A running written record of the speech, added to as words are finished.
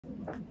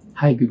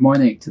Hi, good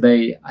morning.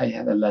 Today I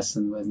have a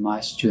lesson with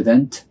my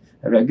student,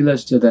 a regular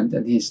student,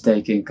 and he's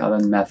taking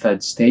Callan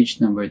Method stage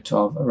number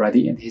 12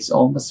 already, and he's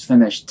almost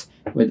finished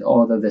with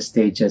all of the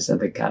stages of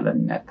the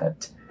Callan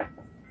Method.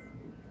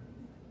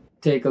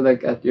 Take a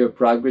look at your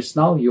progress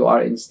now. You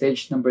are in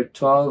stage number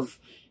 12,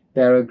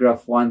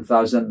 paragraph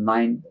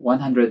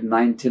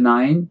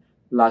 199.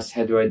 Last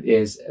headword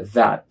is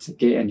that.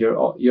 Okay, and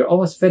you're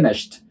almost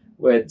finished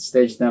with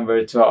stage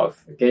number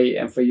 12. Okay,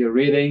 and for your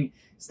reading,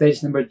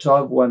 stage number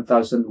 12,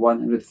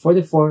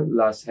 1144,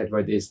 last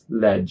headword is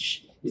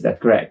ledge. Is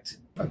that correct?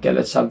 Okay,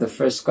 let's have the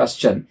first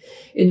question.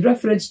 In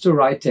reference to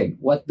writing,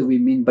 what do we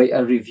mean by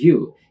a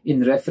review?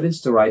 In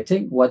reference to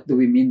writing, what do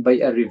we mean by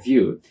a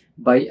review?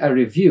 By a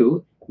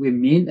review, we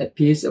mean a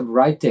piece of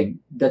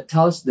writing that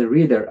tells the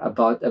reader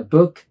about a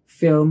book,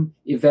 film,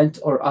 event,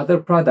 or other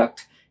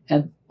product,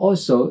 and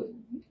also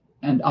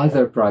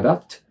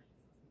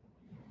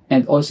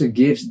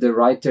gives the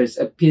writer's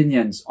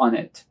opinions on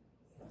it.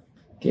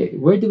 Okay,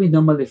 where do we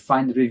normally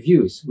find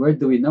reviews? Where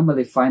do we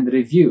normally find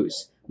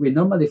reviews? We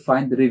normally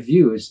find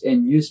reviews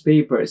in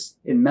newspapers,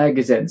 in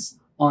magazines,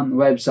 on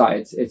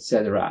websites,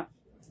 etc.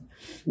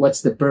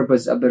 What's the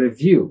purpose of a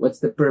review? What's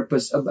the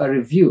purpose of a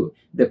review?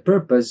 The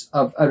purpose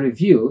of a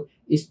review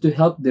is to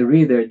help the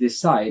reader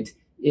decide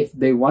if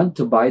they want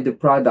to buy the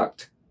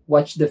product,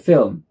 watch the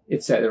film,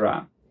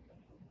 etc.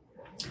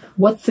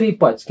 What three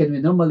parts can we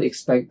normally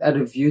expect a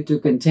review to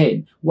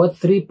contain? What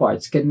three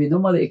parts can we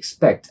normally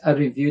expect a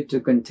review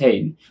to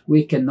contain?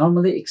 We can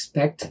normally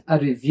expect a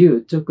review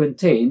to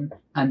contain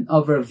an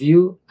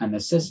overview, an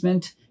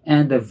assessment,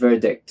 and a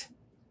verdict.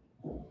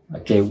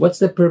 Okay, what's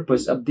the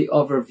purpose of the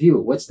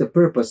overview? What's the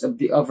purpose of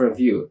the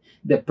overview?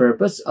 The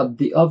purpose of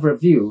the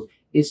overview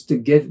is to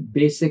give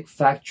basic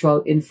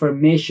factual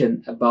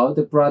information about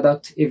the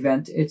product,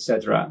 event,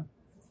 etc.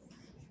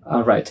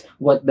 All right,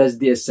 what does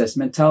the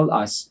assessment tell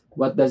us?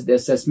 What does the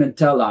assessment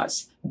tell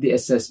us? The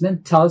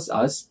assessment tells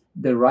us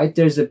the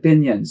writer's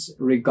opinions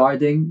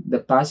regarding the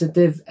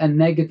positive and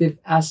negative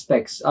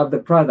aspects of the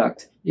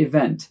product,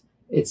 event,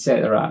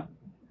 etc.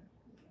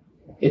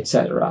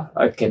 etc.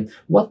 Okay,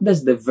 what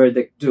does the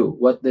verdict do?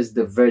 What does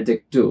the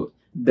verdict do?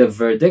 The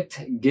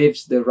verdict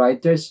gives the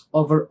writer's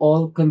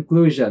overall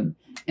conclusion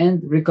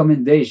and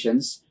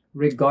recommendations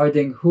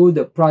regarding who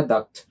the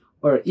product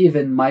or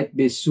even might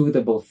be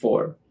suitable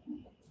for.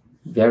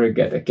 Very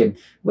good. Okay.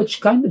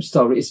 Which kind of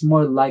story is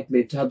more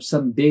likely to have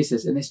some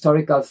basis in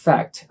historical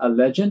fact, a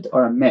legend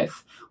or a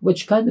myth?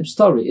 Which kind of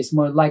story is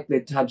more likely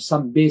to have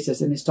some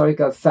basis in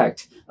historical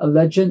fact, a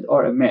legend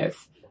or a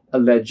myth? A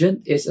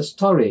legend is a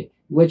story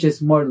which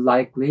is more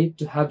likely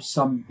to have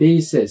some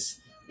basis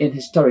in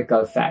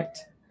historical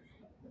fact.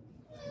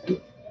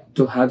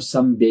 To have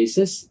some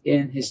basis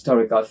in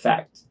historical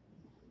fact.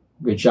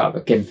 Good job.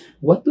 Okay.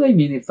 What do I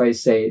mean if I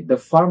say the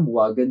farm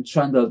wagon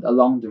trundled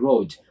along the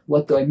road?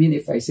 What do I mean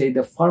if I say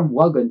the farm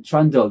wagon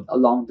trundled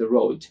along the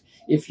road?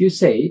 If you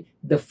say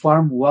the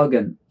farm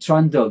wagon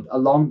trundled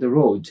along the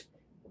road,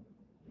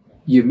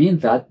 you mean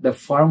that the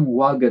farm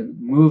wagon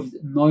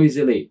moved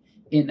noisily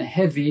in a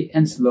heavy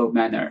and slow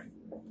manner.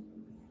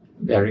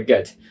 Very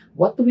good.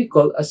 What do we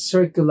call a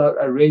circular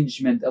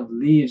arrangement of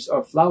leaves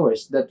or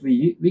flowers that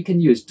we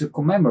can use to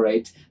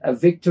commemorate a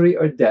victory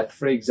or death,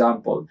 for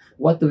example?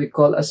 What do we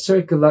call a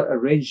circular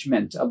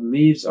arrangement of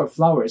leaves or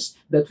flowers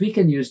that we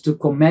can use to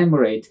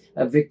commemorate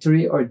a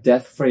victory or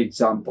death, for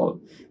example?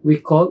 We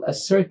call a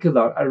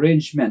circular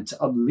arrangement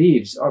of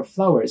leaves or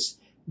flowers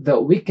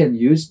that we can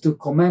use to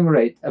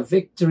commemorate a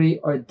victory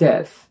or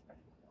death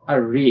a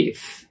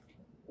wreath.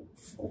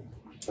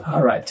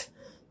 All right.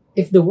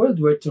 If the world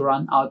were to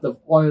run out of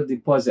oil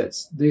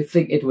deposits, do you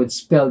think it would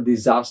spell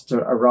disaster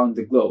around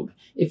the globe?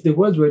 If the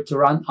world were to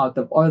run out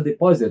of oil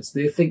deposits, do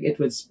you think it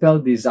would spell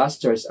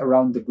disasters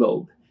around the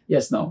globe?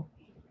 Yes, no.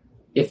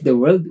 If the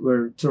world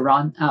were to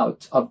run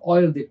out of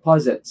oil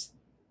deposits,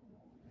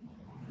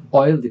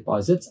 I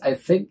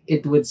think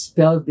it would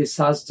spell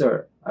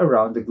disaster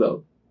around the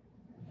globe.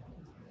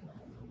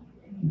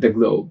 The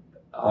globe.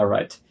 All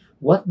right.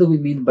 What do we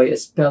mean by a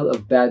spell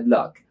of bad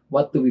luck?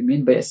 What do we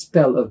mean by a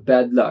spell of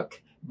bad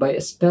luck? By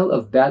a spell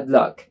of bad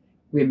luck,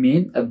 we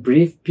mean a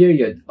brief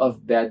period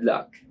of bad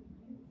luck.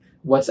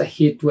 What's a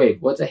heat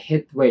wave? What's a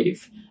heat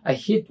wave? A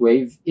heat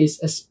wave is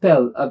a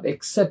spell of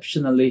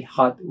exceptionally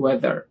hot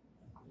weather.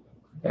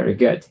 Very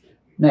good.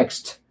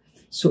 Next.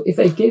 So if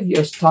I gave you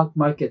a stock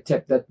market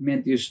tip that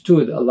meant you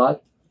stood a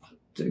lot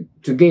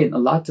to gain a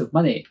lot of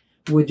money,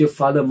 would you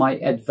follow my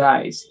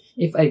advice?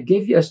 If I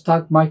gave you a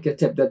stock market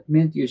tip that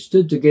meant you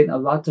stood to gain a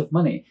lot of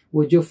money,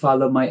 would you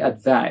follow my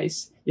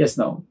advice? Yes,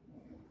 no.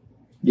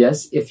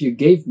 Yes, if you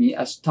gave me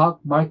a stock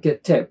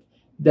market tip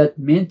that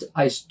meant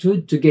I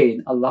stood to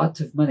gain a lot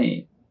of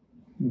money,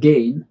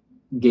 gain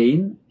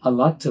a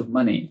lot of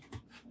money,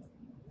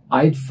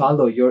 I'd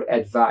follow your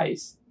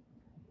advice.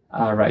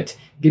 All right.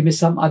 Give me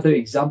some other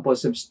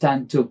examples of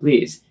stand to,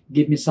 please.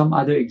 Give me some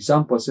other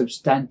examples of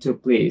stand to,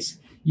 please.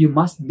 You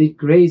must be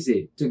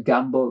crazy to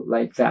gamble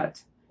like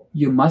that.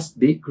 You must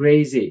be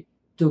crazy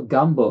to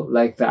gamble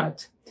like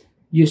that.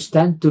 You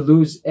stand to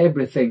lose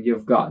everything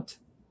you've got.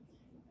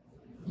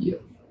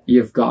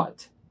 You've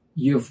got.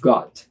 You've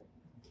got.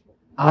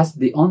 As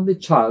the only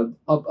child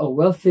of a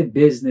wealthy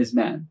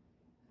businessman.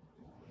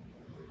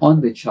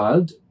 Only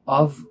child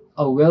of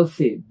a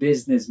wealthy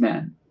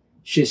businessman.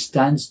 She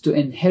stands to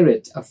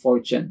inherit a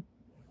fortune.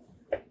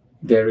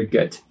 Very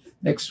good.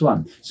 Next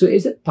one. So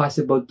is it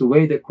possible to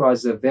wade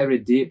across a very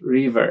deep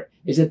river?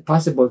 Is it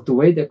possible to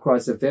wade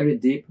across a very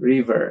deep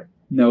river?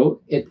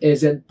 No, it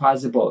isn't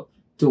possible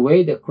to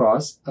wade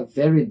across a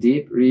very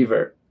deep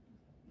river.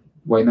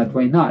 Why not?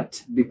 Why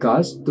not?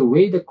 Because to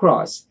wade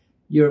across,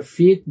 your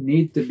feet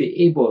need to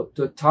be able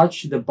to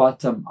touch the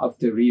bottom of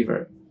the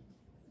river.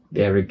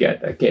 Very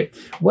good. Okay.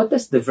 What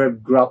does the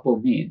verb grapple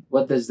mean?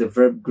 What does the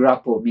verb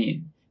grapple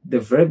mean?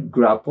 The verb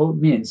grapple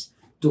means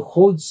to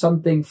hold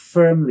something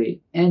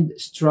firmly and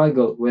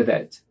struggle with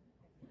it.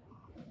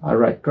 All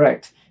right,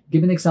 correct.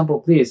 Give an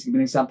example, please. Give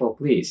an example,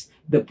 please.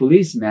 The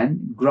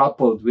policeman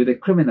grappled with a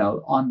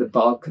criminal on the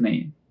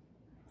balcony.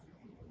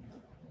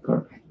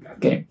 Correct.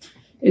 Okay.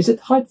 Is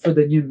it hard for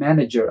the new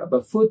manager of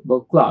a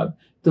football club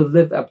to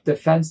live up to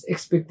fans'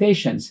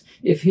 expectations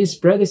if his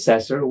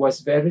predecessor was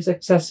very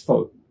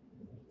successful?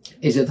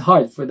 Is it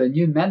hard for the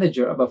new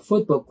manager of a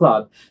football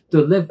club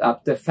to live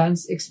up to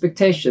fans'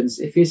 expectations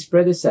if his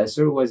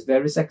predecessor was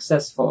very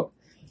successful?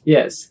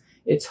 Yes,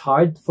 it's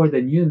hard for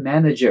the new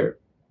manager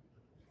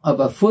of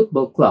a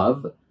football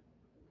club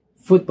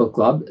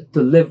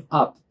to live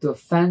up to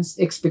fans'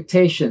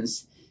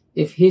 expectations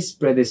if his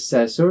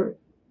predecessor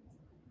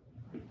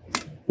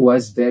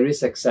was very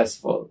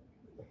successful.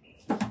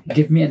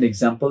 Give me an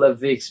example of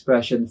the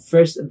expression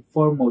first and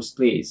foremost,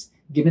 please.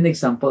 Give an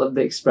example of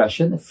the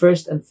expression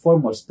first and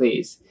foremost,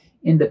 please.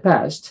 In the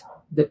past,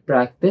 the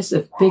practice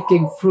of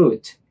picking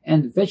fruit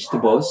and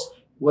vegetables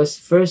was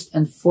first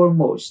and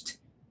foremost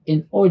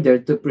in order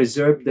to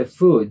preserve the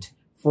food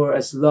for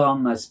as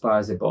long as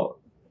possible.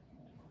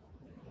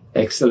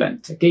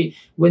 Excellent. Okay.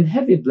 When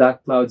heavy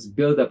black clouds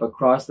build up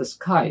across the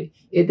sky,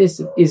 is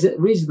it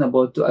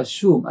reasonable to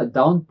assume a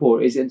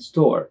downpour is in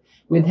store?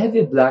 When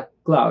heavy black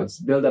clouds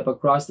build up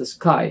across the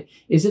sky,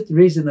 is it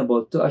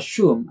reasonable to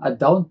assume a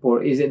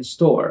downpour is in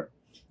store?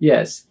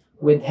 Yes.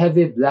 When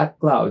heavy black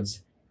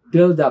clouds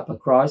build up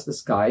across the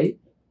sky,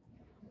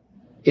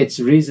 it's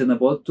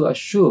reasonable to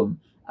assume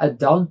a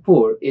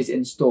downpour is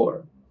in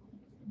store.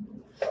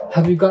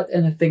 Have you got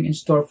anything in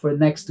store for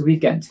next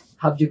weekend?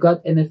 Have you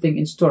got anything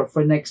in store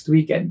for next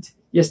weekend?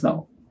 Yes,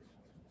 no.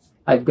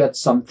 I've got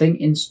something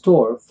in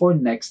store for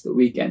next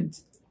weekend.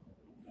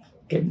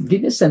 Okay,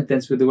 give me a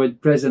sentence with the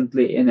word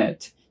presently in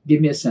it. Give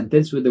me a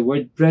sentence with the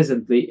word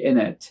presently in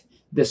it.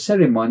 The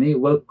ceremony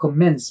will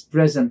commence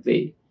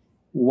presently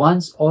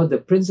once all the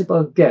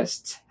principal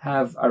guests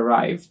have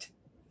arrived.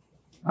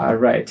 All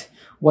right.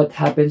 What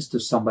happens to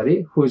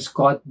somebody who's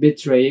caught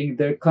betraying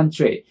their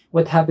country?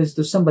 What happens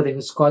to somebody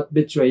who's caught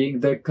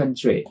betraying their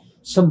country?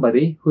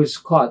 Somebody who's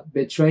caught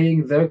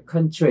betraying their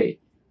country.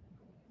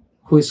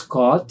 Who's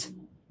caught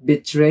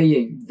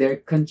betraying their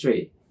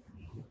country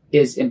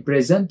is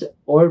imprisoned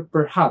or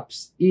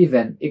perhaps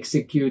even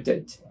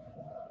executed.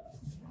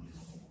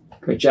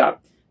 Good job.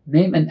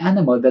 Name an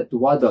animal that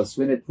waddles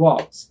when it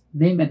walks.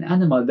 Name an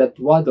animal that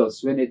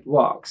waddles when it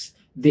walks.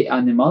 The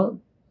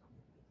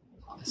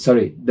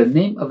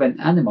name of an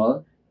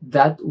animal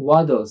that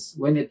waddles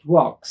when it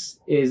walks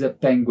is a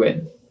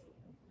penguin.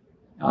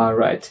 All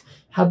right.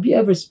 Have you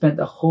ever spent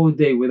a whole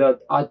day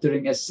without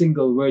uttering a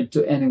single word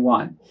to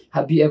anyone?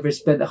 Have you ever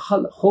spent a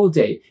whole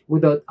day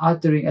without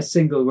uttering a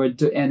single word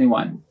to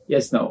anyone?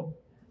 Yes, no.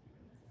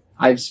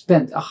 I've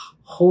spent a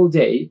whole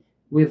day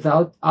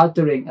without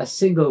uttering a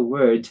single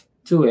word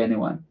to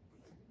anyone.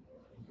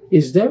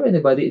 Is there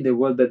anybody in the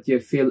world that you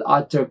feel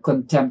utter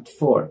contempt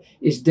for?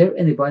 Is there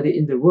anybody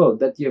in the world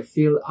that you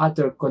feel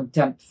utter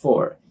contempt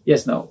for?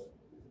 Yes, no.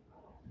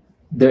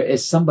 There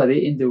is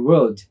somebody in the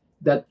world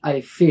that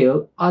I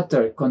feel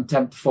utter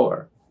contempt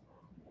for.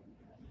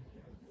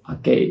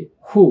 Okay,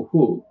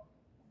 who?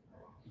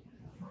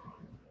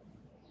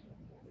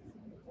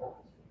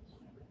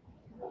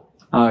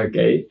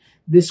 Okay,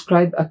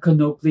 describe a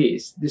canoe,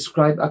 please.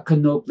 Describe a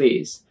canoe,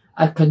 please.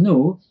 A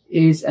canoe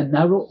is a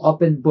narrow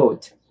open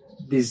boat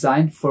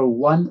designed for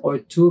one or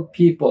two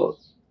people,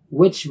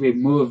 which we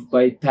move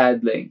by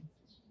paddling.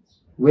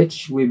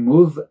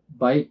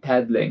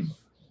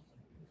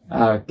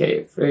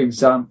 Okay, for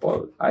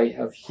example, I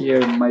have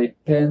here my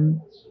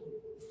pen.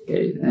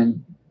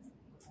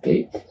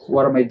 Okay,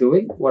 what am I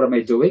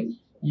doing?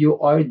 You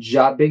are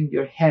jabbing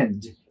your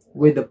hand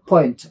with the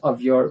point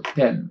of your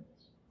pen.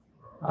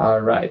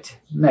 All right,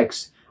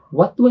 next.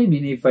 What do I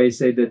mean if I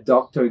say the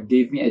doctor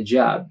gave me a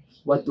jab?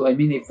 What do I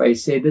mean if I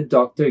say the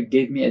doctor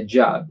gave me a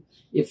jab?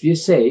 If you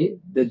say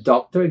the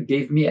doctor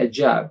gave me a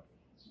jab,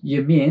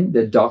 you mean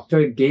the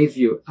doctor gave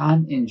you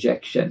an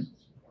injection.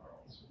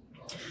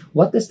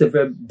 What does the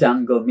verb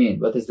dangle mean?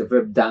 What does the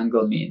verb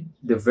dangle mean?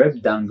 The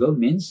verb dangle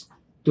means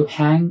to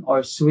hang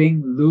or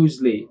swing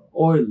loosely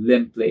or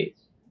limply.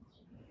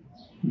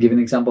 Give an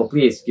example,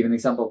 please. Give an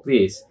example,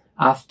 please.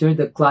 After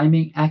the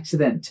climbing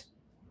accident,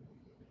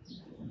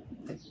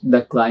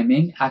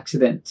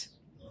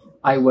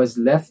 I was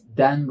left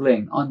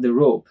dangling on the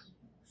rope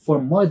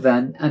for more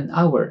than an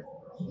hour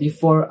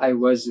before I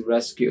was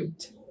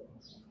rescued.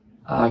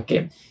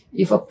 Okay.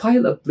 If a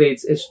pile of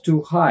plates is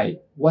too high,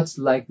 what's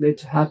likely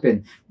to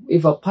happen?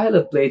 If a pile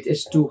of plates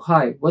is too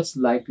high, what's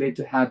likely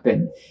to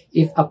happen?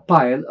 If a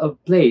pile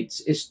of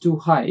plates is too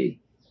high,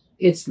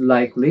 it's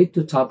likely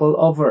to topple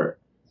over,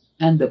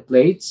 and the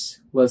plates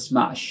will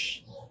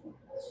smash.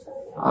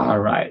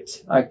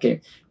 Alright,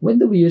 okay. When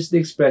do we use the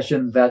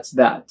expression that's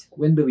that?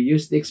 When do we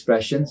use the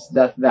expressions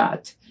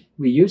that?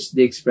 We use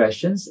the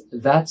expressions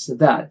that's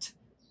that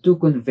to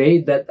convey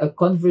that a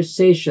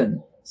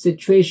conversation,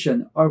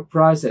 situation, or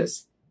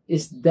process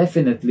is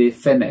definitely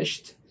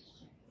finished.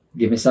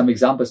 Give me some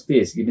examples,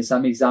 please. Give me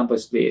some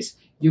examples, please.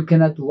 You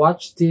cannot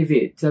watch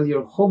TV till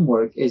your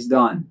homework is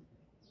done.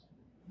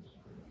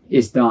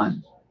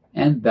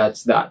 And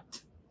that's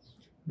that.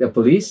 The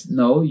police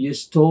know you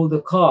stole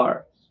the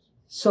car.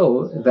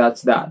 So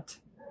that's that.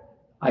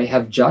 I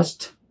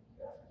just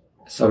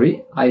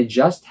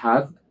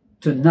have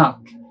to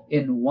knock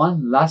in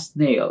one last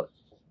nail.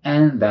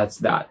 And that's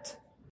that.